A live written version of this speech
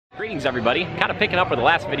Greetings everybody. Kind of picking up where the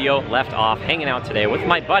last video left off, hanging out today with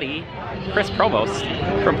my buddy, Chris Provost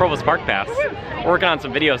from Provost Park Pass. We're working on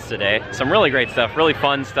some videos today. Some really great stuff, really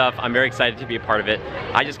fun stuff. I'm very excited to be a part of it.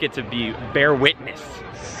 I just get to bear witness.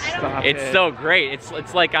 It's so great.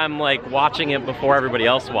 It's like I'm like watching it before everybody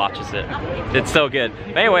else watches it. It's so good.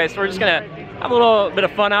 But anyways, we're just gonna have a little bit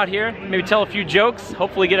of fun out here. Maybe tell a few jokes.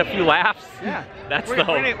 Hopefully get a few laughs. Yeah. That's the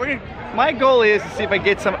hope. My goal is to see if I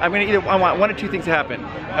get some. I want one or two things to happen.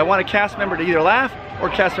 I want a cast member to either laugh or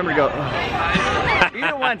a cast member to go, ugh.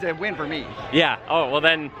 Either one's a win for me. Yeah. Oh, well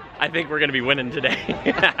then I think we're gonna be winning today.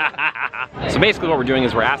 So basically what we're doing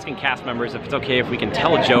is we're asking cast members if it's okay if we can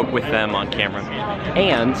tell a joke with them on camera.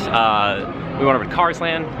 And we went over to Cars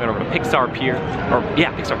Land, we went over to Pixar Pier, or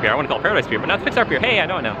yeah, Pixar Pier, I want to call it Paradise Pier, but not Pixar Pier, hey, I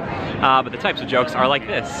know. But the types of jokes are like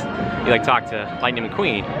this. You like talk to Lightning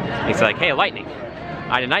McQueen, and he's like, hey Lightning,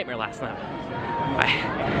 I had a nightmare last night.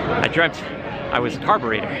 I dreamt I was a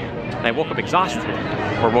carburetor, and I woke up exhausted,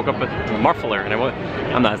 or woke up with a muffler, and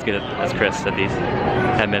I'm not as good as Chris at these,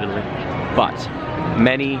 admittedly, but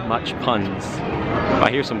much puns. If I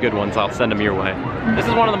hear some good ones, I'll send them your way. This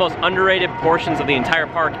is one of the most underrated portions of the entire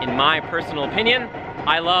park, in my personal opinion.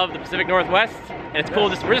 I love the Pacific Northwest, and it's cool.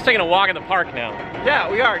 We're just taking a walk in the park now. Yeah,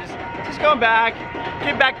 we are. Just going back,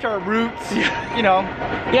 get back to our roots, you know.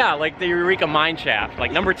 Yeah, like the Eureka Mine Shaft,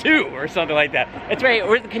 like #2 or something like that. That's right,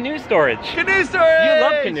 where's the canoe storage? Canoe storage! You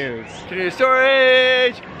love canoes. Canoe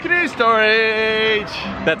storage! Canoe storage!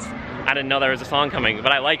 I didn't know there was a song coming,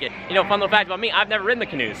 but I like it. You know, fun little fact about me, I've never ridden the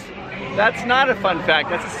canoes. That's not a fun fact,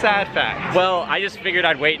 that's a sad fact. Well, I just figured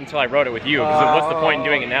I'd wait until I rode it with you, because what's the point in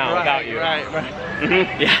doing it now without you? Right.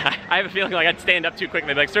 Yeah, I have a feeling like I'd stand up too quick and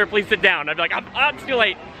they'd be like, sir, please sit down. I'd be like, it's too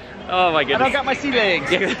late. Oh my goodness. I don't got my sea legs.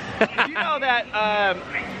 Do you know that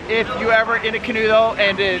if you ever in a canoe though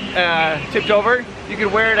and it tipped over, you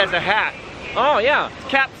could wear it as a hat? Oh yeah. It's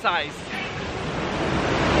capsized.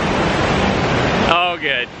 Oh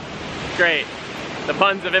good. Great. The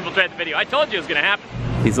puns have infiltrated the video. I told you it was gonna happen.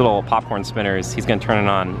 These little popcorn spinners, he's gonna turn it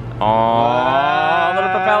on. Oh,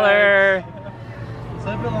 little propeller.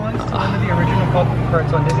 So it belongs to one of the original popcorn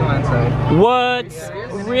carts on Disneyland side. What?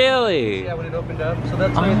 Yeah, really? Yeah, when it opened up. So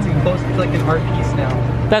that's why it's close to like an art piece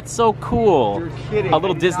now. That's so cool. You're kidding. A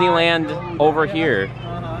little Disneyland over here.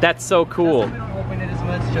 That's so cool. We don't open it as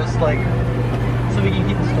much, just like so we can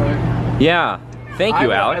keep the story. Yeah. Thank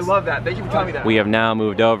you, Alex. I love that. Thank you for telling me that. We have now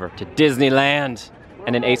moved over to Disneyland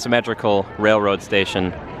and an asymmetrical railroad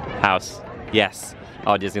station house. Yes.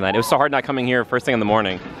 Oh, Disneyland. It was so hard not coming here first thing in the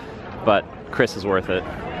morning, but Chris is worth it.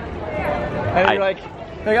 And you're like,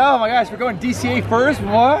 oh my gosh, we're going DCA first?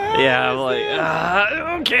 What? Yeah, I'm like,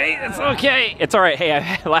 okay, it's okay. It's all right.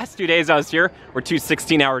 Hey, last 2 days I was here were 2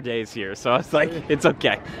 16-hour days here, so I was like, it's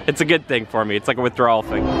okay. It's a good thing for me. It's like a withdrawal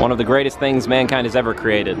thing. One of the greatest things mankind has ever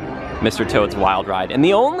created, Mr. Toad's Wild Ride. And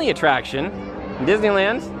the only attraction in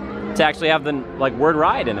Disneyland to actually have the word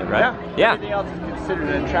ride in it, right? Yeah. Everything else is considered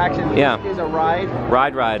an attraction. Yeah. This is a ride.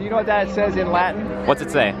 Ride. Do you know what that says in Latin? What's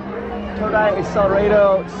it say? Todi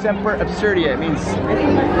accelerato semper absurdia. It means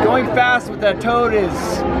going fast with that toad is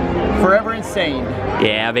forever insane.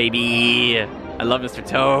 Yeah, baby. I love Mr.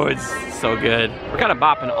 Toad's. So good. We're kind of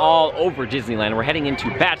bopping all over Disneyland. We're heading into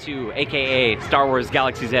Batuu, aka Star Wars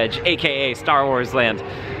Galaxy's Edge, aka Star Wars Land.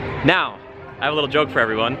 Now, I have a little joke for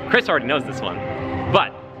everyone. Chris already knows this one.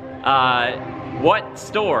 But, what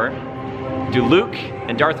store do Luke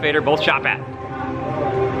and Darth Vader both shop at?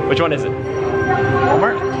 Which one is it?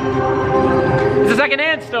 Walmart? It's a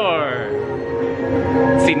second-hand store.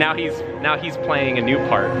 See, now he's playing a new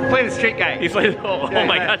part. Playing the straight guy. He's like, oh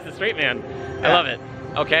my gosh, the straight man. Yeah. I love it.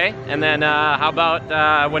 Okay, and then how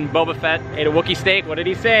about when Boba Fett ate a Wookiee steak? What did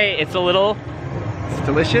he say? It's a little... It's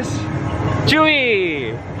delicious.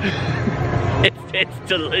 Chewy! It's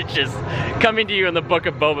delicious. Coming to you in the book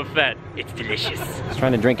of Boba Fett. It's delicious. Just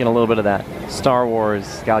trying to drink in a little bit of that Star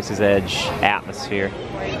Wars Galaxy's Edge atmosphere.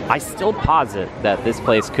 I still posit that this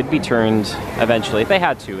place could be turned eventually, if they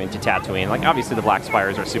had to, into Tatooine. Like, obviously the Black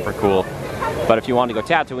Spires are super cool, but if you want to go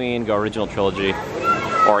Tatooine, go original trilogy,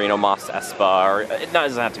 or, you know, Mos Espa, or it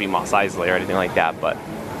doesn't have to be Mos Eisley or anything like that, but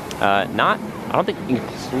I don't think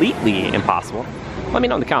completely impossible. Let me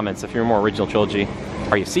know in the comments if you're more original trilogy.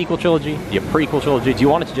 Are you sequel trilogy? Are you prequel trilogy? Do you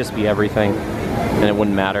want it to just be everything and it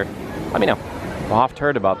wouldn't matter? Let me know. I've oft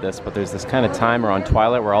heard about this, but there's this kind of time around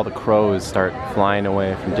Twilight where all the crows start flying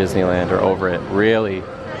away from Disneyland or over it. Really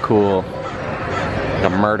cool. The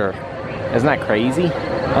murder. Isn't that crazy?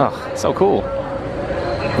 Ugh, so cool.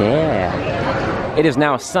 Yeah. It is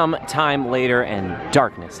now some time later and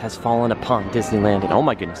darkness has fallen upon Disneyland, and oh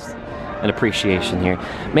my goodness, an appreciation here.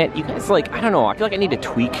 Man, you guys, like, I don't know, I feel like I need to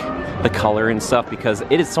tweak the color and stuff because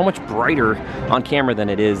it is so much brighter on camera than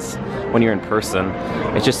it is when you're in person.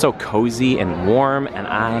 It's just so cozy and warm, and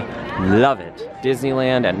I love it.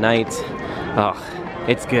 Disneyland at night, oh,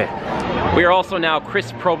 it's good. We are also now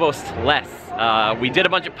Chris Provost less. We did a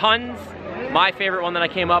bunch of puns. My favorite one that I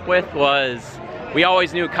came up with was, we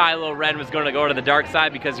always knew Kylo Ren was going to go to the dark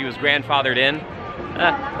side because he was grandfathered in.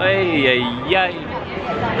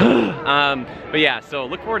 But yeah, so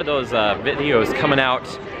look forward to those videos coming out.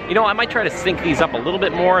 You know, I might try to sync these up a little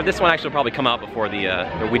bit more. This one actually will probably come out before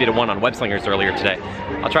the, we did one on Web Slingers earlier today.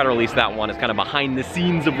 I'll try to release that one as kind of behind the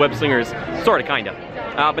scenes of Web Slingers, sort of, kind of.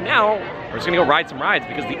 But now, we're just gonna go ride some rides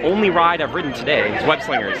because the only ride I've ridden today is Web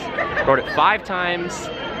Slingers. Rode it 5 times,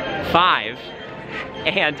 5,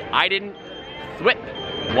 and I didn't whip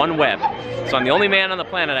one web. So I'm the only man on the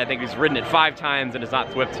planet, I think, who's ridden it 5 times and has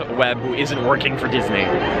not whipped a web who isn't working for Disney.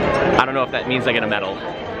 I don't know if that means I get a medal.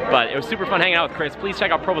 But it was super fun hanging out with Chris. Please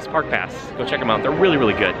check out Provost Park Pass. Go check them out. They're really,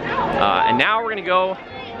 really good. And now we're gonna go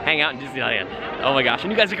hang out in Disneyland. Oh my gosh,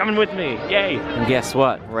 and you guys are coming with me. Yay. And guess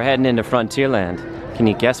what? We're heading into Frontierland. Can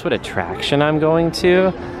you guess what attraction I'm going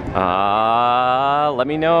to? Let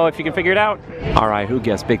me know if you can figure it out. All right, who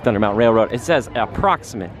guessed Big Thunder Mountain Railroad? It says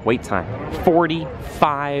approximate wait time,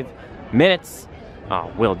 45 minutes.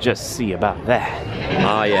 Oh, we'll just see about that.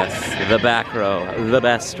 Ah, yes, the back row, the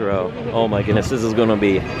best row. Oh my goodness, this is gonna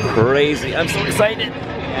be crazy. I'm so excited.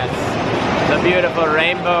 Yes, the beautiful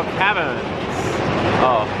Rainbow Caverns.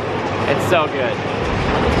 Oh, it's so good.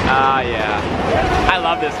 Ah, yeah. I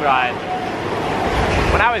love this ride.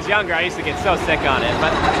 When I was younger, I used to get so sick on it,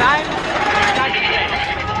 but time to change.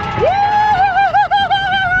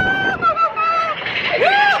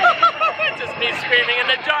 It's just me screaming in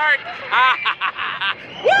the dark.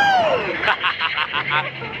 Woo!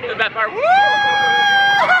 The best part. Woo!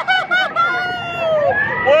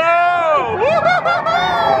 Whoa!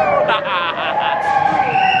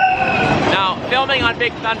 Now, filming on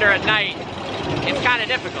Big Thunder at night, it's kind of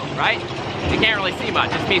difficult, right? You can't really see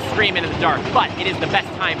much. It's me screaming in the dark, but it is the best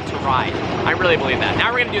time to ride. I really believe that.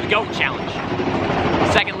 Now we're gonna do the goat challenge.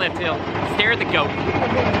 Second lift hill, stare at the goat.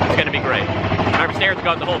 It's gonna be great. Remember, stare at the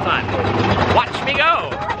goat the whole time. Watch me go.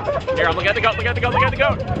 Here, I'm looking at the goat, look at the goat, look at the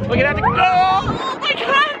goat. Looking at the goat. Oh my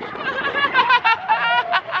God.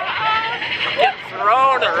 Get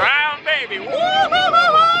thrown around, baby. Woo!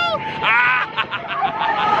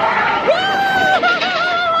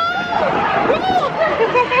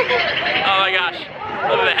 Oh my gosh.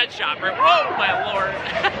 Look at the headshot, right? Whoa, my lord.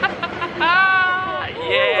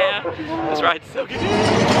 Yeah. This ride's so good.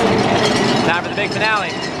 Time for the big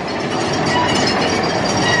finale.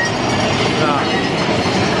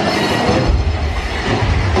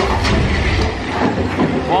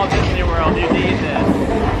 Walt Disney World, you need this.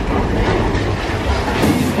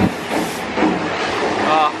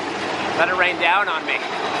 Oh, let it rain down on me.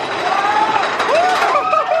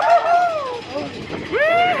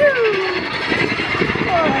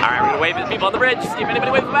 Alright, we're gonna wave at the people on the bridge. See if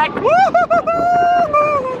anybody waves back.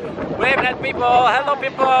 Waving at people. Hello,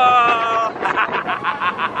 people.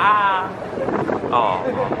 Oh.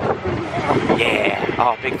 Yeah.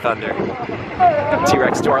 Oh, Big Thunder.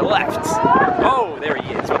 T-Rex to our left. Oh, there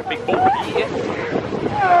he is. What a big boy.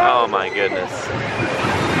 Oh my goodness.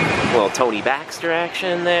 A little Tony Baxter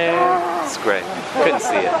action there. It's great. Couldn't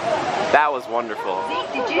see it. That was wonderful.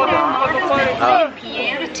 Did you know Martha's been playing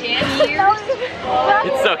piano 10 years?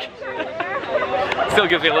 It's so cute. Still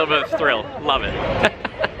gives me a little bit of thrill. Love it.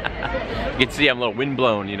 You can see I'm a little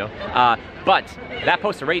windblown, you know. But that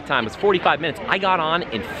poster rate time was 45 minutes. I got on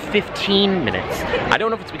in 15 minutes. I don't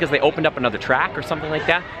know if it's because they opened up another track or something like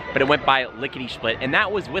that, but it went by lickety-split. And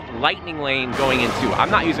that was with Lightning Lane going in too. I'm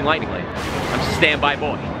not using Lightning Lane. I'm just a standby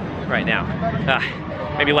boy right now.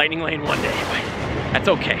 Maybe Lightning Lane one day, but that's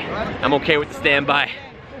okay. I'm okay with the standby.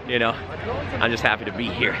 You know, I'm just happy to be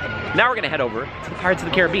here. Now we're gonna head over to the Pirates of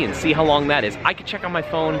the Caribbean, see how long that is. I could check on my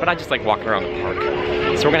phone, but I just like walking around the park.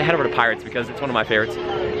 So we're gonna head over to Pirates because it's one of my favorites.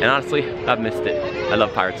 And honestly, I've missed it. I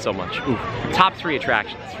love Pirates so much. Ooh, top 3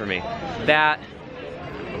 attractions for me. That,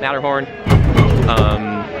 Matterhorn,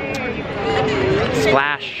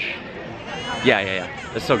 Splash. Yeah.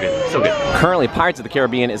 It's so good, so good. Currently, Pirates of the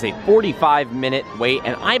Caribbean is a 45-minute wait,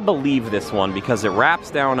 and I believe this one because it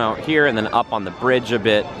wraps down out here and then up on the bridge a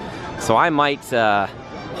bit. So I might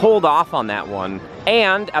hold off on that one.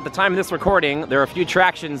 And at the time of this recording, there are a few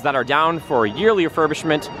attractions that are down for yearly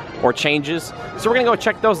refurbishment or changes. So we're gonna go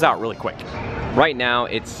check those out really quick. Right now,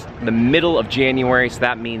 it's the middle of January, so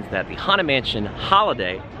that means that the Haunted Mansion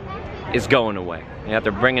holiday is going away. Yeah,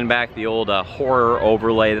 they're bringing back the old horror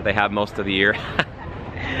overlay that they have most of the year.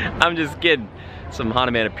 I'm just kidding. Some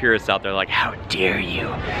Haunted Manor purists out there like, how dare you?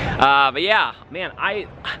 But yeah, man, I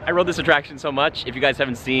rode this attraction so much. If you guys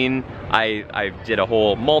haven't seen, I did a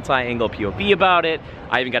whole multi-angle POV about it.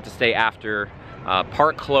 I even got to stay after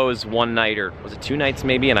park closed one night, or was it 2 nights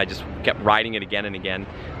maybe, and I just kept riding it again and again,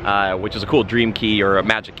 which is a cool dream key or a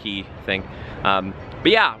magic key thing.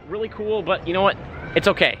 But yeah, really cool, but you know what? It's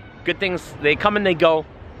okay. Good things, they come and they go,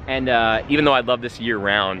 and even though I love this year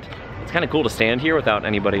round, it's kind of cool to stand here without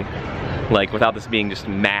anybody, like without this being just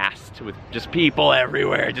massed with just people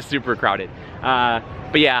everywhere, just super crowded.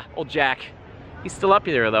 But yeah, old Jack, he's still up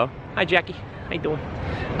here though. Hi Jackie, how you doing?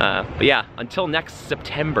 But yeah, until next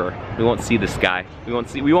September, we won't see this guy. We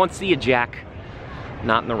won't see a Jack,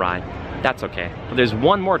 not in the ride. That's okay. But there's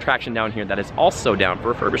one more attraction down here that is also down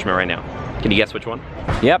for refurbishment right now. Can you guess which one?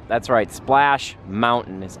 Yep, that's right. Splash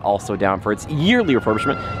Mountain is also down for its yearly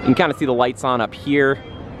refurbishment. You can kind of see the lights on up here,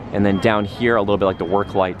 and then down here a little bit like the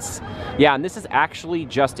work lights. Yeah, and this is actually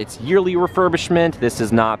just its yearly refurbishment. This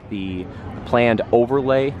is not the planned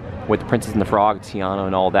overlay with the Princess and the Frog, Tiana,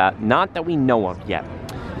 and all that. Not that we know of yet.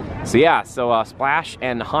 So yeah, so Splash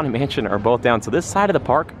and Haunted Mansion are both down. So this side of the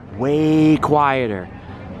park, way quieter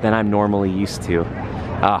than I'm normally used to.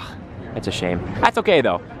 It's a shame. That's okay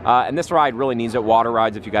though. And this ride really needs it. Water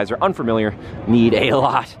rides, if you guys are unfamiliar, need a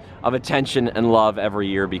lot of attention and love every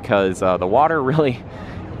year because the water really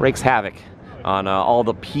wreaks havoc on all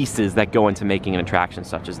the pieces that go into making an attraction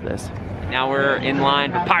such as this. Now we're in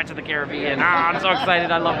line for Pirates of the Caribbean. I'm so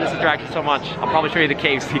excited. I love this attraction so much. I'll probably show you the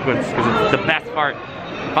cave sequence because it's the best part.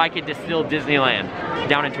 If I could distill Disneyland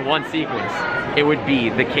down into one sequence, it would be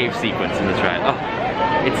the cave sequence in this ride. Oh,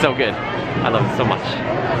 it's so good. I love it so much.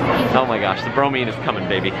 Oh my gosh, the bromine is coming,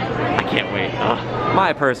 baby. I can't wait.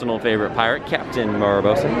 My personal favorite pirate, Captain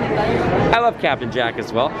Barbossa. I love Captain Jack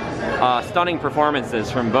as well. Stunning performances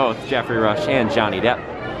from both Jeffrey Rush and Johnny Depp.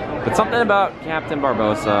 But something about Captain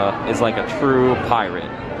Barbossa is like a true pirate.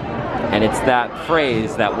 And it's that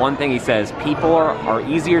phrase, that one thing he says, people are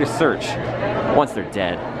easier to search once they're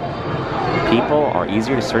dead. People are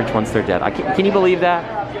easier to search once they're dead. Can you believe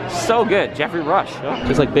that? So good, Jeffrey Rush. Oh,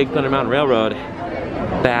 just like Big Thunder Mountain Railroad.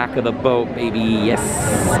 Back of the boat, baby, yes.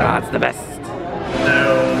 It's the best.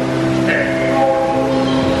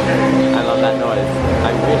 I love that noise.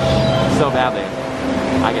 I wish so badly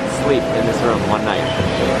I could sleep in this room one night.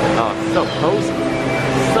 Oh, it's so cozy.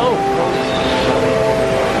 So cozy.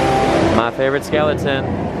 My favorite skeleton.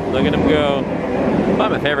 Look at him go.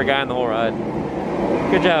 I'm my favorite guy in the whole ride.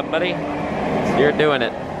 Good job, buddy. You're doing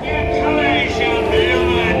it.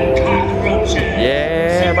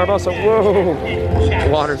 Yeah, Barbossa, whoa!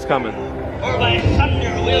 Water's coming.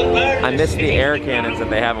 I miss the air cannons that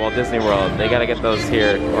they have at Walt Disney World. They gotta get those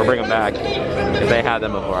here, or bring them back. If they had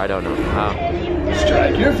them before, I don't know.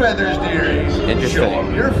 Strike your feathers, dearies. Interesting. Show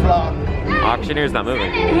off your flock. Auctioneer's not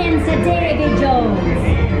moving.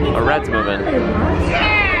 A red's moving.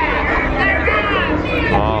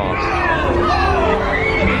 Oh.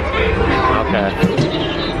 Okay.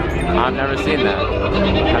 I've never seen that.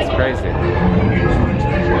 That's crazy.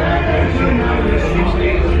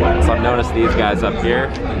 So I've noticed these guys up here,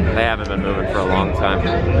 they haven't been moving for a long time.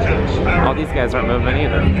 Oh, these guys aren't moving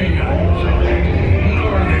either.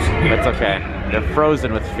 It's okay. They're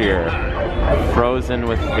frozen with fear. Frozen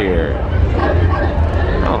with fear.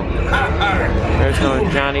 Oh. There's no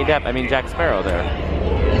Johnny Depp, I mean Jack Sparrow there.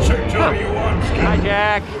 Huh. Hi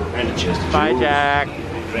Jack. Bye Jack.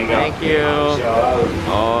 Thank you.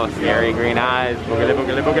 Oh, scary green eyes. Boogly,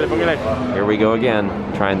 boogly, boogly, boogly. Here we go again,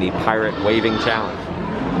 trying the pirate waving challenge.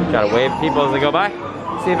 Try to wave people as they go by.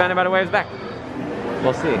 See if anybody waves back.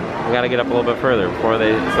 We'll see. We gotta get up a little bit further before so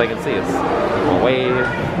they can see us. We'll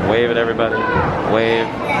wave at everybody. Wave.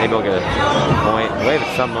 Maybe we'll get a point. Wave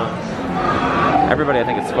at someone. Everybody, I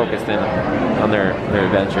think, is focused in on their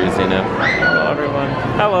adventures, you know. Hello, everyone.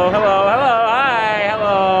 Hello, hello, hello. Hi,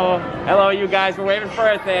 hello. Hello, you guys. We're waving for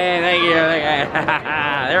a thing. Thank you.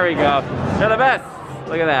 There we go. They're the best.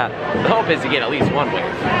 Look at that. The hope is to get at least one wave.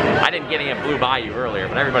 I didn't get any at Blue Bayou earlier,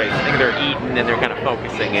 but everybody's, I think they're eating and they're kind of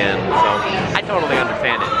focusing in, so I totally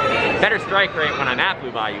understand it. Better strike rate when I'm at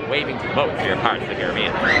Blue Bayou waving to the boats here at Pirates of the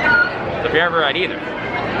Caribbean. So if you're ever at either,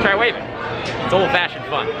 try waving. It's old-fashioned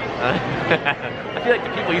fun. I feel like the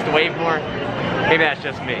people used to wave more. Maybe that's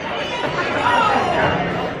just me.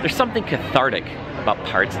 There's something cathartic about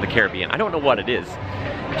Pirates of the Caribbean. I don't know what it is.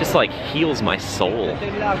 It just like heals my soul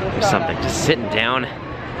or something. Just sitting down,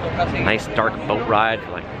 nice dark boat ride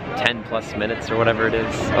for like 10 plus minutes or whatever it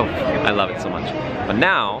is. Oh, I love it so much. But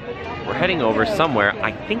now, we're heading over somewhere.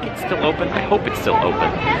 I think it's still open. I hope it's still open.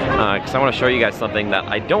 Because I want to show you guys something that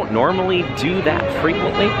I don't normally do that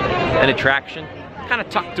frequently. An attraction kind of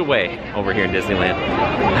tucked away over here in Disneyland.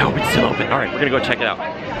 I hope it's still open. All right, we're gonna go check it out.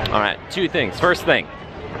 All right, two things. First thing,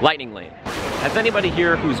 Lightning Lane. Has anybody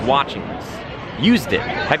here who's watching this used it?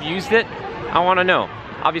 Have you used it? I wanna know.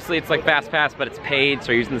 Obviously it's like Fast Pass, but it's paid,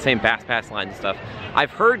 so you're using the same Fast Pass line and stuff.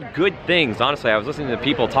 I've heard good things, honestly. I was listening to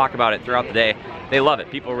people talk about it throughout the day. They love it,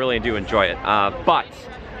 people really do enjoy it. But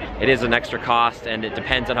it is an extra cost, and it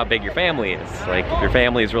depends on how big your family is. Like, if your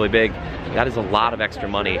family is really big, that is a lot of extra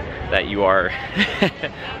money that you are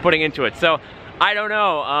putting into it. So, I don't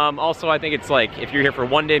know. Also, I think it's like, if you're here for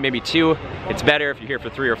 1 day, maybe 2, it's better. If you're here for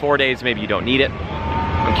 3 or 4 days, maybe you don't need it.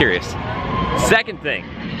 I'm curious. Second thing,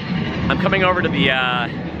 I'm coming over to the,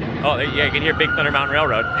 oh, yeah, you can hear Big Thunder Mountain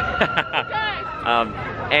Railroad.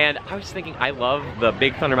 And I was thinking, I love the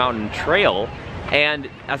Big Thunder Mountain Trail. And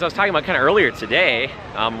as I was talking about kind of earlier today,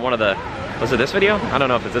 one of the, was it this video? I don't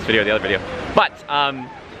know if it's this video or the other video. But,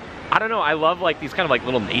 I don't know, I love like these kind of like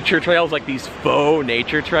little nature trails, like these faux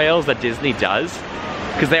nature trails that Disney does.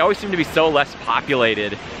 Because they always seem to be so less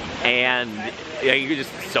populated, and yeah, you're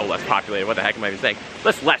just so less populated. What the heck am I even saying?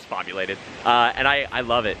 Less populated. And I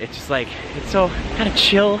love it. It's just like, it's so kind of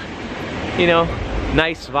chill, you know,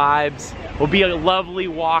 nice vibes. Will be a lovely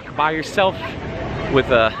walk by yourself with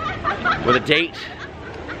a date,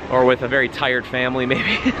 or with a very tired family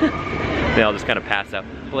maybe. They all just kind of pass out.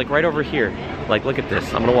 But like right over here, like look at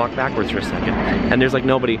this. I'm gonna walk backwards for a second, and there's like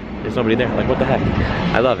nobody there. Like what the heck?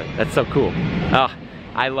 I love it. That's so cool. Oh,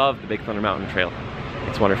 I love the Big Thunder Mountain Trail.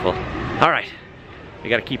 It's wonderful. All right, we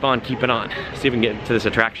gotta keep on keeping on. See if we can get to this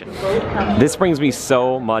attraction. This brings me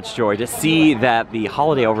so much joy to see that the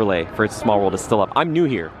holiday overlay for It's a Small World is still up. I'm new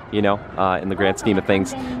here, you know, in the grand scheme of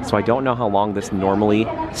things, so I don't know how long this normally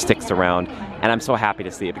sticks around, and I'm so happy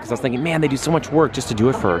to see it, because I was thinking, man, they do so much work just to do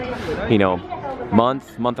it for, you know,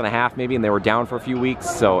 month and a half maybe, and they were down for a few weeks,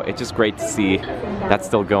 so it's just great to see that's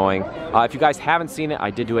still going. If you guys haven't seen it,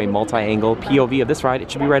 I did do a multi-angle POV of this ride.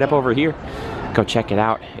 It should be right up over here. Go check it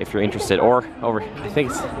out if you're interested, or over, I think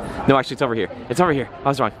it's, no, actually it's over here. It's over here. I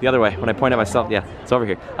was wrong, the other way. When I point at myself, yeah, it's over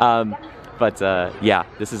here. Yeah,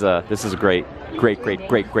 this is a great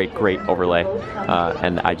overlay,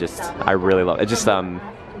 and I really love it. It just,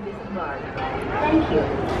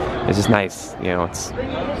 it's just nice, you know, it's,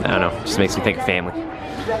 I don't know, it just makes me think of family.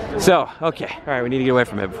 So, okay, all right, we need to get away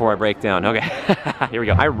from it before I break down. Okay, here we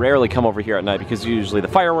go. I rarely come over here at night because usually the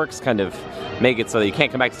fireworks kind of make it so that you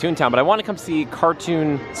can't come back to Toontown, but I want to come see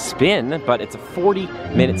Cartoon Spin, but it's a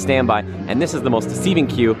 40-minute standby, and this is the most deceiving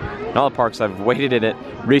queue in all the parks. I've waited in it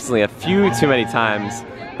recently a few too many times,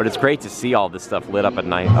 but it's great to see all this stuff lit up at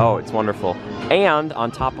night. Oh, it's wonderful. And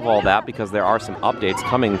on top of all that, because there are some updates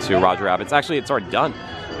coming to Roger Rabbit's, actually it's already done.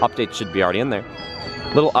 Update should be already in there.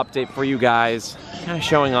 Little update for you guys, kind of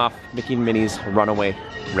showing off Mickey and Minnie's Runaway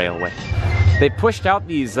Railway. They pushed out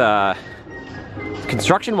these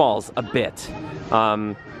construction walls a bit,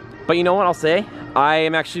 but you know what I'll say? I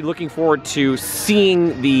am actually looking forward to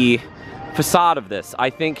seeing the facade of this. I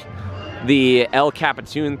think the El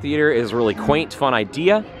Capitan Theater is a really quaint, fun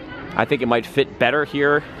idea. I think it might fit better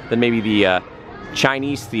here than maybe the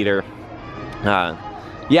Chinese theater.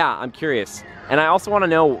 Yeah, I'm curious. And I also want to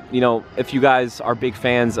know, you know, if you guys are big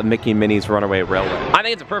fans of Mickey and Minnie's Runaway Railway. I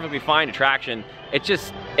think it's a perfectly fine attraction.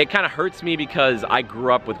 It kind of hurts me because I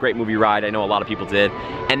grew up with Great Movie Ride. I know a lot of people did.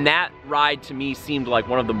 And that ride to me seemed like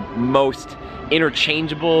one of the most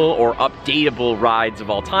interchangeable or updatable rides of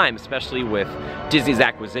all time, especially with Disney's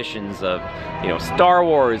acquisitions of, you know, Star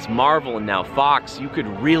Wars, Marvel, and now Fox. You could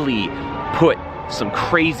really put some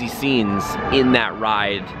crazy scenes in that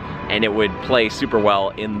ride, and it would play super well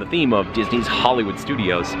in the theme of Disney's Hollywood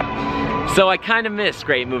Studios. So I kind of miss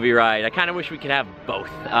Great Movie Ride. I kind of wish we could have both.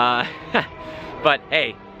 But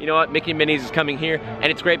hey, you know what? Mickey and Minnie's is coming here, and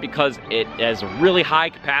it's great because it has really high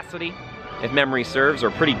capacity, if memory serves, or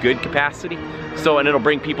pretty good capacity. So, and it'll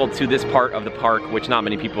bring people to this part of the park, which not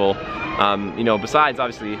many people, you know, besides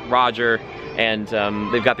obviously Roger, and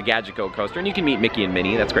they've got the Gadget Go coaster, and you can meet Mickey and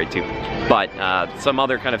Minnie, that's great too. But some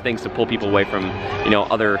other kind of things to pull people away from, you know,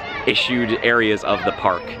 other issued areas of the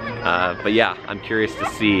park. But yeah, I'm curious to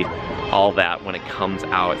see all that when it comes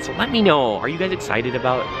out. So let me know, are you guys excited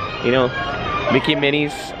about, you know, Mickey and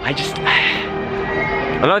Minnie's?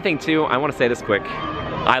 Another thing too, I want to say this quick.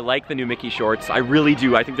 I like the new Mickey shorts, I really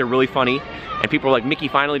do. I think they're really funny, and people are like, Mickey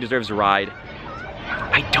finally deserves a ride.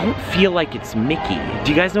 I don't feel like it's Mickey.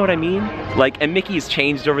 Do you guys know what I mean? Like, and Mickey has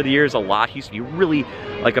changed over the years a lot. He used to be really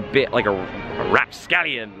like a bit like a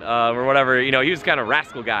rapscallion or whatever. You know, he was kind of a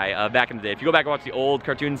rascal guy back in the day. If you go back and watch the old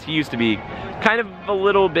cartoons, he used to be kind of a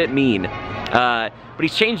little bit mean. But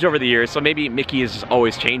he's changed over the years, so maybe Mickey is just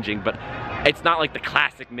always changing. But it's not like the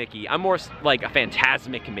classic Mickey. I'm more like a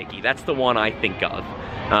phantasmic Mickey. That's the one I think of.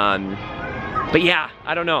 But yeah,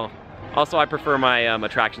 I don't know. Also, I prefer my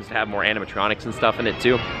attractions to have more animatronics and stuff in it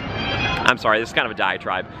too. I'm sorry, this is kind of a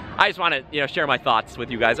diatribe. I just want to, you know, share my thoughts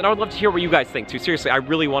with you guys, and I would love to hear what you guys think too. Seriously, I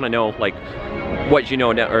really want to know like what you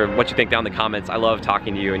know or what you think down in the comments. I love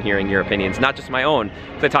talking to you and hearing your opinions, not just my own,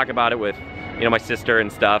 because I talk about it with, you know, my sister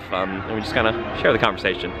and stuff, and we just kind of share the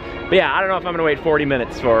conversation. But yeah, I don't know if I'm gonna wait 40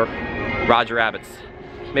 minutes for Roger Rabbit's.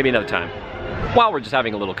 Maybe another time. While we're just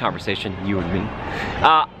having a little conversation, you and me.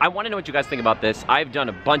 I want to know what you guys think about this. I've done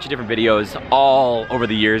a bunch of different videos all over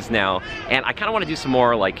the years now, and I kind of want to do some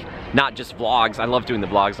more, like, not just vlogs. I love doing the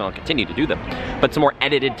vlogs, and I'll continue to do them, but some more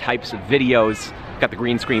edited types of videos. Got the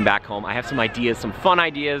green screen back home. I have some ideas, some fun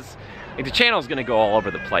ideas. Like, the channel's gonna go all over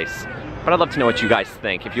the place, but I'd love to know what you guys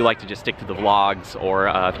think. If you like to just stick to the vlogs, or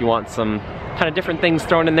if you want some kind of different things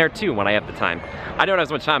thrown in there too when I have the time. I don't have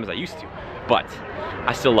as much time as I used to, but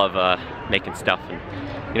I still love making stuff and,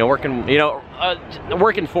 you know,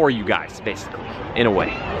 working for you guys, basically, in a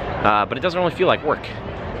way. But it doesn't really feel like work.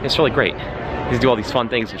 It's really great. I do all these fun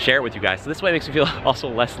things and share it with you guys. So this way it makes me feel also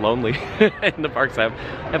less lonely in the parks. I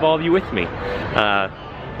have all of you with me,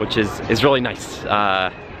 which is really nice.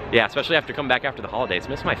 Yeah, especially after coming back after the holidays.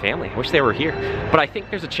 Miss my family. I wish they were here. But I think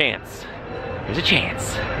there's a chance. There's a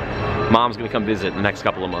chance. Mom's gonna come visit in the next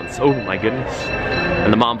couple of months. Oh my goodness.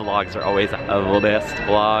 And the mom vlogs are always the best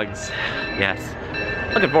vlogs. Yes.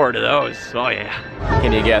 Looking forward to those. Oh yeah.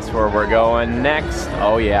 Can you guess where we're going next?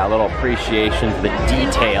 Oh yeah, a little appreciation for the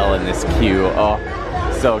detail in this queue. Oh,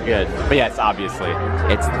 so good. But yes, obviously,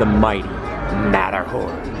 it's the mighty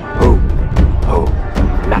Matterhorn. Oh,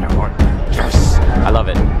 Matterhorn. Yes! I love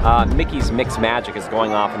it. Mickey's Mix Magic is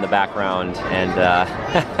going off in the background, and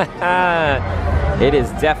it is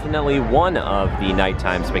definitely one of the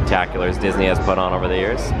nighttime spectaculars Disney has put on over the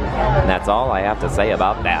years. And that's all I have to say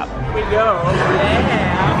about that. Here we go.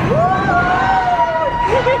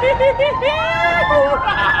 Yeah.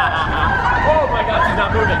 Oh my gosh, she's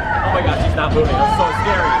not moving. Oh my gosh, she's not moving. That's so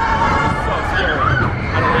scary. That's so scary.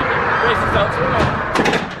 I don't like it. Grace is out too.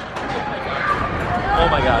 Oh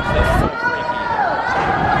my gosh, that's so freaky.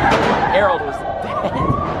 Harold was dead.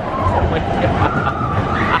 Oh my god.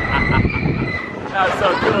 That's so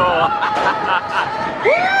cool.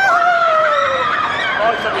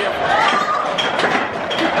 Oh,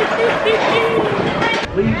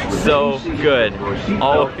 so good.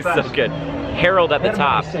 Always so good. Harold at the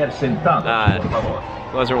top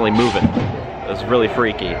wasn't really moving. It was really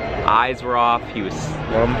freaky. Eyes were off. He was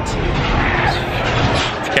slumped.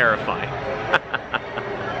 Terrifying.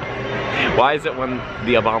 Why is it when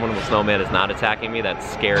the abominable snowman is not attacking me that's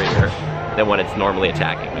scarier than when it's normally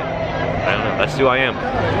attacking me? I don't know, that's who I am.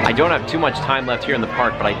 I don't have too much time left here in the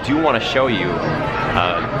park, but I do want to show you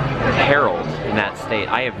Harold in that state.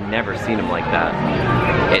 I have never seen him like that.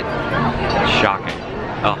 It's shocking.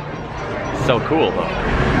 Oh, so cool though.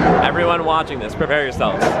 Everyone watching this, prepare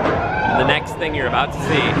yourselves. The next thing you're about to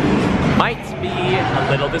see might be a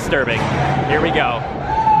little disturbing. Here we go.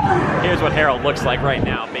 Here's what Harold looks like right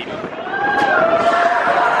now, baby.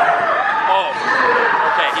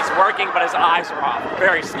 Working, but his eyes are off.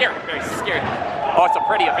 Very scary, very scary. Oh, it's so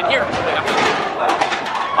pretty up in here.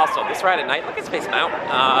 Also, this ride at night, look at Space Mountain.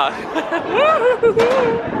 Look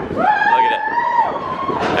at it.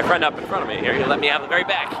 My friend up in front of me here, he let me have the very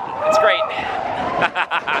back. It's great.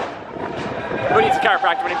 Who needs a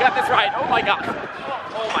chiropractor when you've got this ride? Oh my god.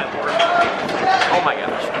 Oh my lord. Oh my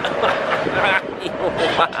gosh.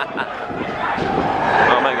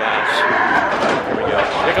 Oh my gosh. Here we go.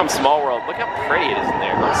 Here comes Small World. Look how pretty it is in there.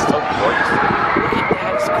 It's so gorgeous. Look at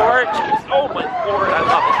that. It's gorgeous. Oh my lord, I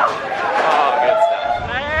love it. Oh, good stuff.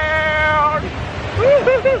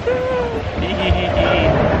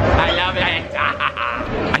 I love it.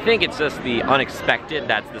 I think it's just the unexpected.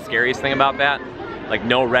 That's the scariest thing about that. Like,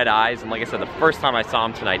 no red eyes. And like I said, the first time I saw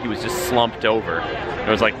him tonight, he was just slumped over. And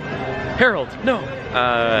it was like, Harold, no.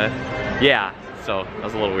 Yeah. So that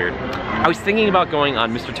was a little weird. I was thinking about going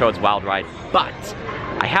on Mr. Toad's Wild Ride, but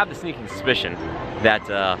I have the sneaking suspicion that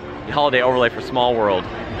the holiday overlay for Small World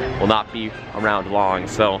will not be around long,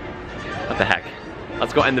 so what the heck.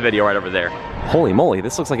 Let's go end the video right over there. Holy moly,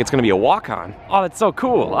 this looks like it's gonna be a walk-on. Oh, that's so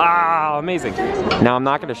cool. Ah, amazing. Now, I'm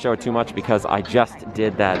not gonna show too much because I just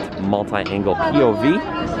did that multi-angle POV,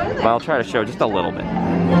 but I'll try to show just a little bit.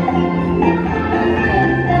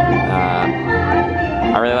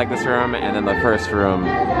 I really like this room, and then the first room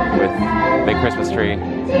with big Christmas tree.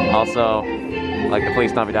 Also, like the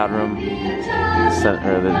Feliz Navidad room,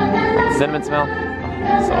 or the cinnamon smell,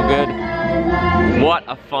 so good. What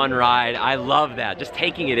a fun ride. I love that. Just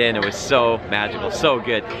taking it in, it was so magical, so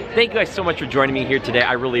good. Thank you guys so much for joining me here today.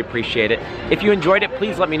 I really appreciate it. If you enjoyed it,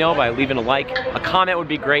 please let me know by leaving a like. A comment would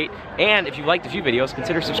be great. And if you liked a few videos,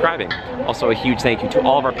 consider subscribing. Also, a huge thank you to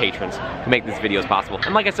all of our patrons who make these videos possible.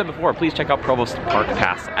 And like I said before, please check out Provost Park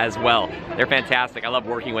Pass as well. They're fantastic. I love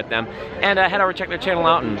working with them. And head over, check their channel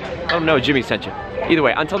out, and let them know Jimmy sent you. Either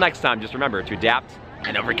way, until next time, just remember to adapt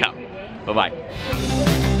and overcome. Bye-bye.